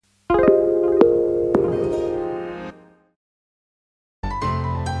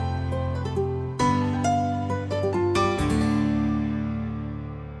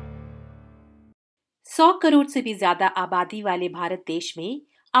100 करोड़ से भी ज्यादा आबादी वाले भारत देश में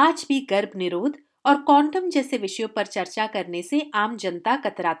आज भी गर्भ निरोध और क्वांटम जैसे विषयों पर चर्चा करने से आम जनता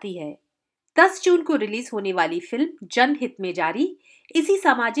कतराती है। 10 जून को रिलीज होने वाली फिल्म जनहित में जारी इसी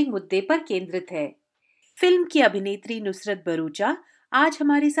सामाजिक मुद्दे पर केंद्रित है। फिल्म की अभिनेत्री नुसरत भरूचा आज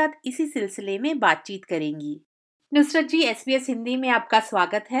हमारे साथ इसी सिलसिले में बातचीत करेंगी। नुसरत जी, SBS हिंदी में आपका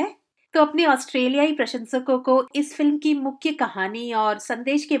स्वागत है। तो अपने ऑस्ट्रेलियाई प्रशंसकों को इस फिल्म की मुख्य कहानी और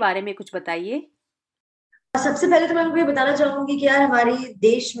संदेश के बारे में कुछ बताइए। सबसे पहले तो मैं आपको ये बताना चाहूंगी कि यार हमारे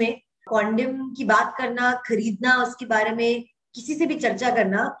देश में कॉन्डम की बात करना, खरीदना, उसके बारे में किसी से भी चर्चा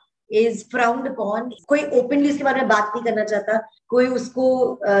करना इज फ्राउंड अपॉन। कोई ओपनली उसके बारे में बात नहीं करना चाहता, कोई उसको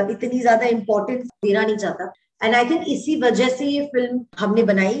इतनी ज्यादा इम्पोर्टेंस देना नहीं चाहता। एंड आई थिंक इसी वजह से ये फिल्म हमने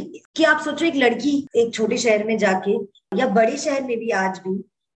बनाई कि आप सोचो एक लड़की एक छोटे शहर में जाके या बड़े शहर में भी आज भी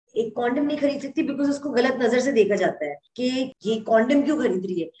एक कॉन्डम नहीं खरीद सकती बिकॉज उसको गलत नजर से देखा जाता है कि ये कॉन्डम क्यों खरीद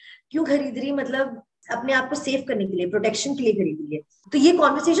रही है, क्यों खरीद रही है, मतलब अपने आप को सेव करने के लिए, प्रोटेक्शन के लिए खरीद रही है। तो ये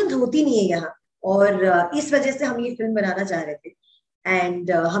कॉन्वर्सेशन होती नहीं है यहाँ, और इस वजह से हम ये फिल्म बनाना चाह रहे थे।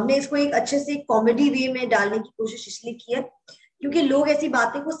 एंड हमने इसको एक अच्छे से कॉमेडी वे में डालने की कोशिश इसलिए की है क्योंकि लोग ऐसी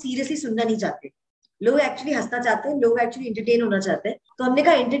बातें को सीरियसली सुनना नहीं चाहते। लोग एक्चुअली हंसना चाहते हैं, लोग एक्चुअली एंटरटेन होना चाहते हैं। तो हमने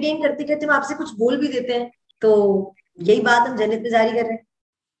कहा एंटरटेन करते करते हम आपसे कुछ बोल भी देते हैं। तो यही बात हम जनहित में जारी कर रहे हैं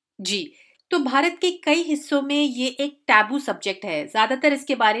जी, तो भारत के कई हिस्सों में ये एक टैबू सब्जेक्ट है। ज्यादातर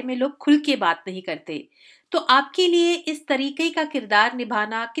इसके बारे में लोग खुल के बात नहीं करते। तो आपके लिए इस तरीके का किरदार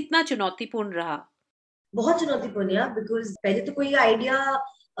निभाना कितना चुनौतीपूर्ण रहा? बहुत चुनौतीपूर्ण है, बिकॉज पहले तो कोई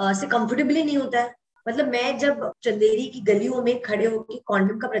आइडिया से कंफर्टेबल ही नहीं होता है। मतलब मैं जब चंदेरी की गलियों में खड़े होकर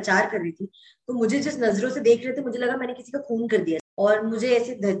कॉन्डम का प्रचार कर रही थी तो मुझे जिस नजरों से देख रहे थे मुझे लगा मैंने किसी का खून कर दिया और मुझे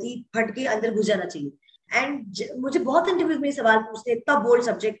ऐसे धरती फट के अंदर घुस जाना चाहिए। एंड मुझे बहुत इंटरव्यूज में सवाल पूछते, इतना बोल्ड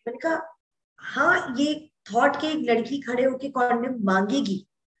सब्जेक्ट। मैंने कहा हाँ, ये थॉट के एक लड़की खड़े होके कॉन्डम मांगेगी,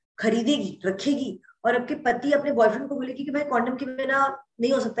 खरीदेगी, रखेगी और आपके पति अपने बॉयफ्रेंड को बोलेगी कि भाई कॉन्डम के बिना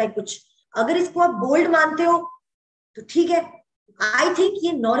नहीं हो सकता है कुछ, अगर इसको आप बोल्ड मानते हो तो ठीक है। आई थिंक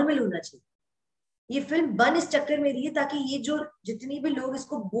ये नॉर्मल होना चाहिए। ये फिल्म बन इस चक्कर में रही है ताकि ये जो जितनी भी लोग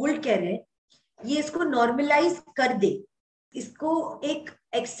इसको बोल्ड कह रहे हैं ये इसको नॉर्मलाइज कर दे, इसको एक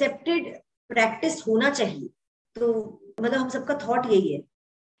एक्सेप्टेड प्रैक्टिस होना चाहिए। तो मतलब हम सबका थॉट यही है।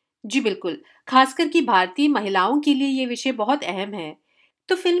 जी बिल्कुल, खासकर कि भारतीय महिलाओं के लिए ये विषय बहुत अहम है।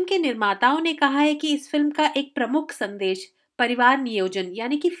 तो फिल्म के निर्माताओं ने कहा है कि इस फिल्म का एक प्रमुख संदेश परिवार नियोजन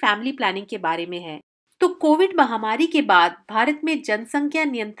यानी कि फैमिली प्लानिंग के बारे में है। तो कोविड महामारी के बाद भारत में जनसंख्या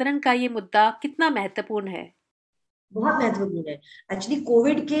नियंत्रण का ये मुद्दा कितना महत्वपूर्ण है? बहुत महत्वपूर्ण है। एक्चुअली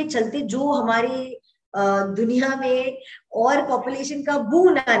कोविड के चलते जो हमारे दुनिया में और पॉपुलेशन का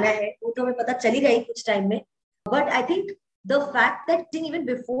बून आना है वो तो हमें पता चल ही गई कुछ टाइम में। But I think the fact that even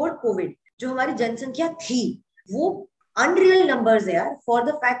before covid जो हमारी जनसंख्या थी वो अनरियल नंबर्स है यार। फॉर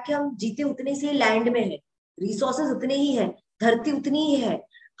द फैक्ट कि हम जीते उतने से लैंड में है, रिसोर्सेज उतने ही है, धरती उतनी ही है,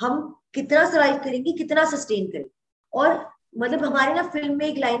 हम कितना सर्वाइव करेंगे, कितना सस्टेन करेंगे। और मतलब हमारे ना फिल्म में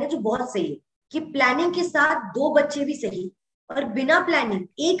एक लाइन है जो बहुत सही है कि प्लानिंग के साथ दो बच्चे भी सही और बिना प्लानिंग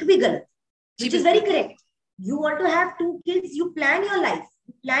एक भी गलत, which is very correct. You want to have two kids, you plan your life,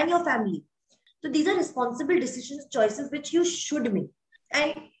 you plan your family. So these are responsible decisions, choices which you should make.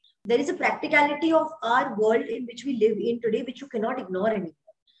 And there is a practicality of our world in which we live in today, which you cannot ignore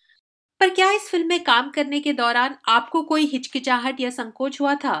anymore. पर क्या इस film में काम करने के दौरान आपको कोई हिचकिचाहट या संकोच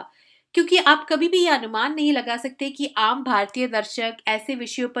हुआ था? क्योंकि आप कभी भी ये अनुमान नहीं लगा सकते कि आम भारतीय दर्शक ऐसे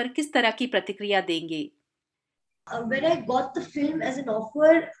विषयों पर किस तरह की प्रतिक्रिया देंगे। When I got the film as an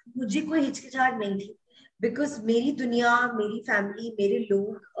offer, मुझे कोई हिचकिचाहट नहीं थी बिकॉज मेरी दुनिया, मेरी फैमिली, मेरे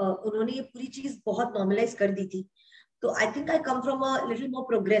लोग उन्होंने ये पूरी चीज बहुत नॉर्मलाइज कर दी थी। तो I think I come from a little more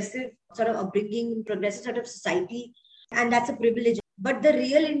progressive sort of upbringing, progressive sort of society, and that's a privilege. But the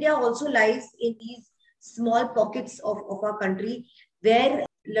real India also lies in these small pockets of our country where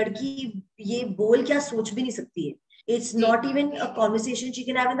लड़की ये बोल क्या सोच भी नहीं सकती है। It's not even a conversation she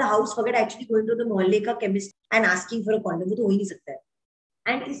can have in the house. Forget actually going to the मोहल्ले का chemist and asking for a condom. वो तो हो ही नहीं सकता है।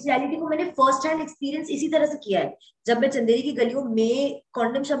 एंड इस रियलिटी को मैंने फर्स्ट हैंड एक्सपीरियंस इसी तरह से किया है। जब मैं चंदेरी की गलियों में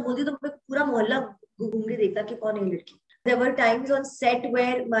कॉन्डम शब्द बोलती तो मैं पूरा मोहल्ला घूम के देखता कि कौन है ये लड़की। There were times on set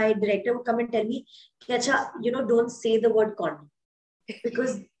where my director would come and tell me कि अच्छा don't say the word condom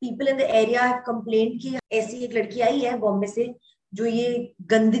because people in the area have complained कि ऐसी एक लड़की आई है बॉम्बे से जो ये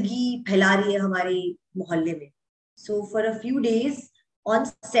गंदगी फैला रही है हमारे मोहल्ले में। So for a few days on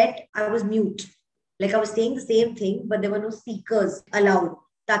set, I was mute. Like I was saying the same thing, but there were no speakers allowed,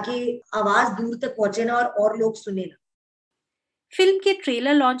 ताकि आवाज दूर तक पहुंचे ना और लोग सुने ना। फिल्म के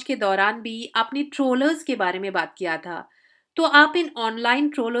ट्रेलर लॉन्च के दौरान भी आपने ट्रोलर्स के बारे में बात किया था। तो आप इन ऑनलाइन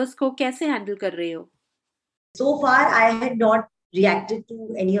ट्रोलर्स को कैसे हैंडल कर रहे हो? So far, I had not reacted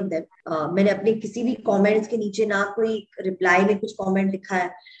to any of them. मैंने अपने किसी भी comments के नीचे ना कोई reply में कुछ comment लिखा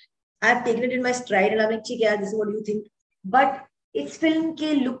है. I have taken it in my stride and I'm like, ठीक है यार, this is what you think. But इस फिल्म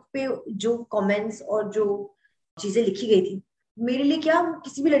के लुक पे जो comments और जो चीजें लिखी गई थी, मेरे लिए क्या,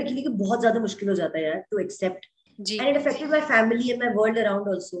 किसी भी लड़की के लिए बहुत ज्यादा मुश्किल हो जाता है यार to accept. Ji. And it affected my family and my world around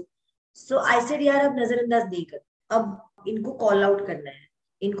also. So I said यार अब नजरअंदाज नहीं कर, अब इनको कॉल आउट करना है,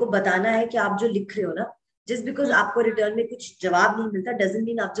 इनको बताना है कि आप जो लिख रहे हो ना, जस्ट बिकॉज आपको रिटर्न में कुछ जवाब नहीं मिलता डजंट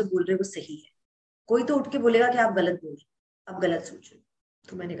मीन आप जो बोल रहे हो वो सही है. कोई तो उठ के बोलेगा कि आप गलत बोल रहे हो, आप गलत सोच रहे हो.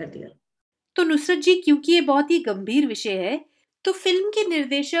 तो मैंने कर दिया. तो नुसरत जी, क्योंकि ये बहुत ही गंभीर विषय है, तो फिल्म के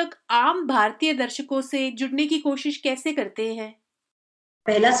निर्देशक आम भारतीय दर्शकों से जुड़ने की कोशिश कैसे करते हैं?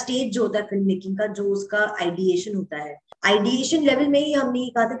 पहला स्टेज जो होता है फिल्म मेकिंग का, जो उसका आइडिएशन होता है, आइडिएशन लेवल में ही हमने ये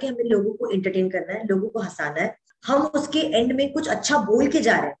कहा था कि हमें लोगों को एंटरटेन करना है, लोगों को हंसाना है. हम उसके एंड में कुछ अच्छा बोल के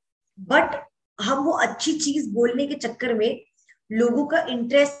जा रहे हैं, बट हम वो अच्छी चीज बोलने के चक्कर में लोगों का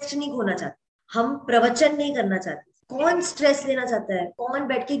इंटरेस्ट नहीं खोना चाहते. हम प्रवचन नहीं करना चाहते. कौन स्ट्रेस लेना चाहता है, कौन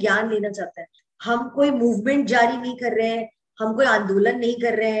बैठ के ज्ञान लेना चाहता है. हम कोई मूवमेंट जारी नहीं कर रहे हैं, हम कोई आंदोलन नहीं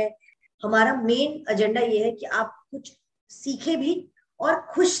कर रहे हैं. हमारा मेन एजेंडा ये है कि आप कुछ सीखे भी और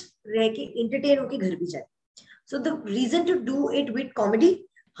खुश रह के इंटरटेन होके घर भी जाए. So the reason to do it with comedy,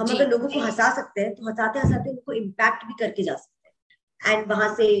 हम जी। अगर लोगों को हंसा सकते हैं तो हंसाते हंसाते उनको इम्पैक्ट भी करके जा सकते हैं. एंड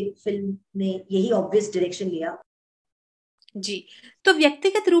वहां से फिल्म ने यही ऑब्वियस डायरेक्शन लिया. जी। तो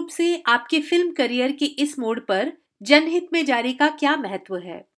व्यक्तिगत रूप से आपके फिल्म करियर के इस मोड़ पर जनहित में जारी का क्या महत्व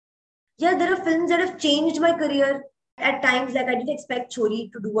है? Yeah, there are films that have changed my career at times. Like I didn't expect Chori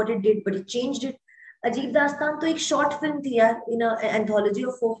to do what it did, but it changed it. अजीब दास्तान तो एक शॉर्ट फिल्म थी यार, इन एंथोलॉजी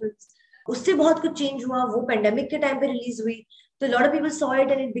ऑफ 4 फिल्म्स. उससे बहुत कुछ चेंज हुआ. वो पेंडेमिक के टाइम पे रिलीज हुई, तो lot of people saw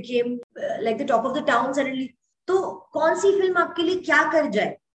it and it became like the top of the town suddenly. तो कौन सी फिल्म आपके लिए क्या कर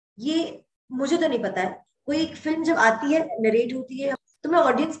जाए, ये मुझे तो नहीं पता है. कोई एक फिल्म जब आती है, नरेट होती है, तो मैं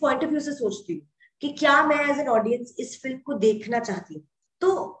ऑडियंस पॉइंट ऑफ व्यू से सोचती हूँ कि क्या मैं एज एन ऑडियंस इस फिल्म को देखना चाहती हूँ.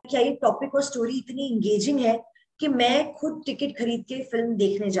 तो क्या ये टॉपिक और स्टोरी इतनी इंगेजिंग है कि मैं खुद टिकट खरीद के फिल्म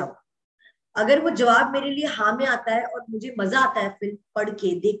देखने जाऊं. अगर वो जवाब मेरे लिए हाँ में आता है और मुझे मजा आता है फिल्म पढ़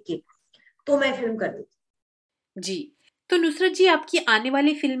के देख के, तो मैं फिल्म कर देती. जी। तो नुसरत जी, आपकी आने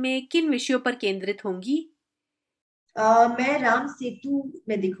वाली फिल्में किन विषयों पर केंद्रित होंगी? मैं राम सेतु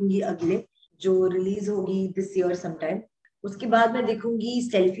में देखूंगी अगले, जो रिलीज होगी दिस ईयर समटाइम. उसके बाद मैं देखूंगी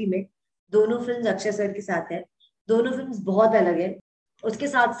सेल्फी में. दोनों फिल्म अक्षय सर के साथ है. दोनों फिल्म बहुत अलग है. उसके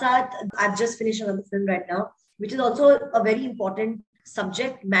साथ साथ I just finish another film right now which is also a very important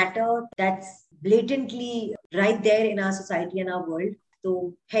subject matter that's blatantly right there in our society and our world. तो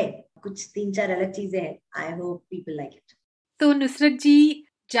है कुछ 3-4 अलग चीजें हैं. I hope people like it. तो नुसरत जी,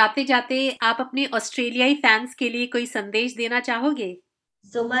 जाते जाते आप अपने ऑस्ट्रेलियाई फैंस के लिए कोई संदेश देना चाहोगे?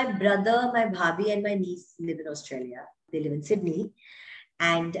 So my brother, my bhabhi and my niece live in Australia. They live in Sydney.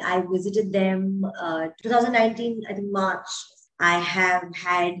 And I visited them 2019, I think March. I have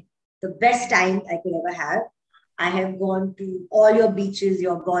had the best time I could ever have. I have gone to all your beaches,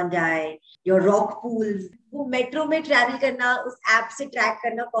 your Bondi, your rock pools. वो metro में travel करना, उस app से track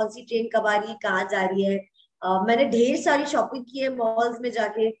करना कौन सी train कब आ रही है, कहाँ जा रही है. मैंने ढेर सारी शॉपिंग की है मॉल्स में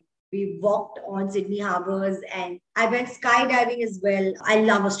जाके. We walked on Sydney harbors and I went skydiving as well. I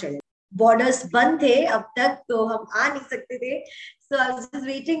love Australia. Borders बंद थे अब तक, तो हम आ नहीं सकते थे. So I was just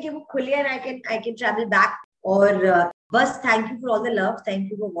waiting कि वो खुले and I can travel back. और बस thank you for all the love.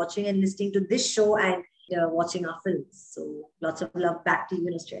 Thank you for watching and listening to this show and watching our films. So lots of love back to you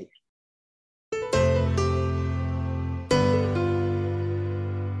in Australia.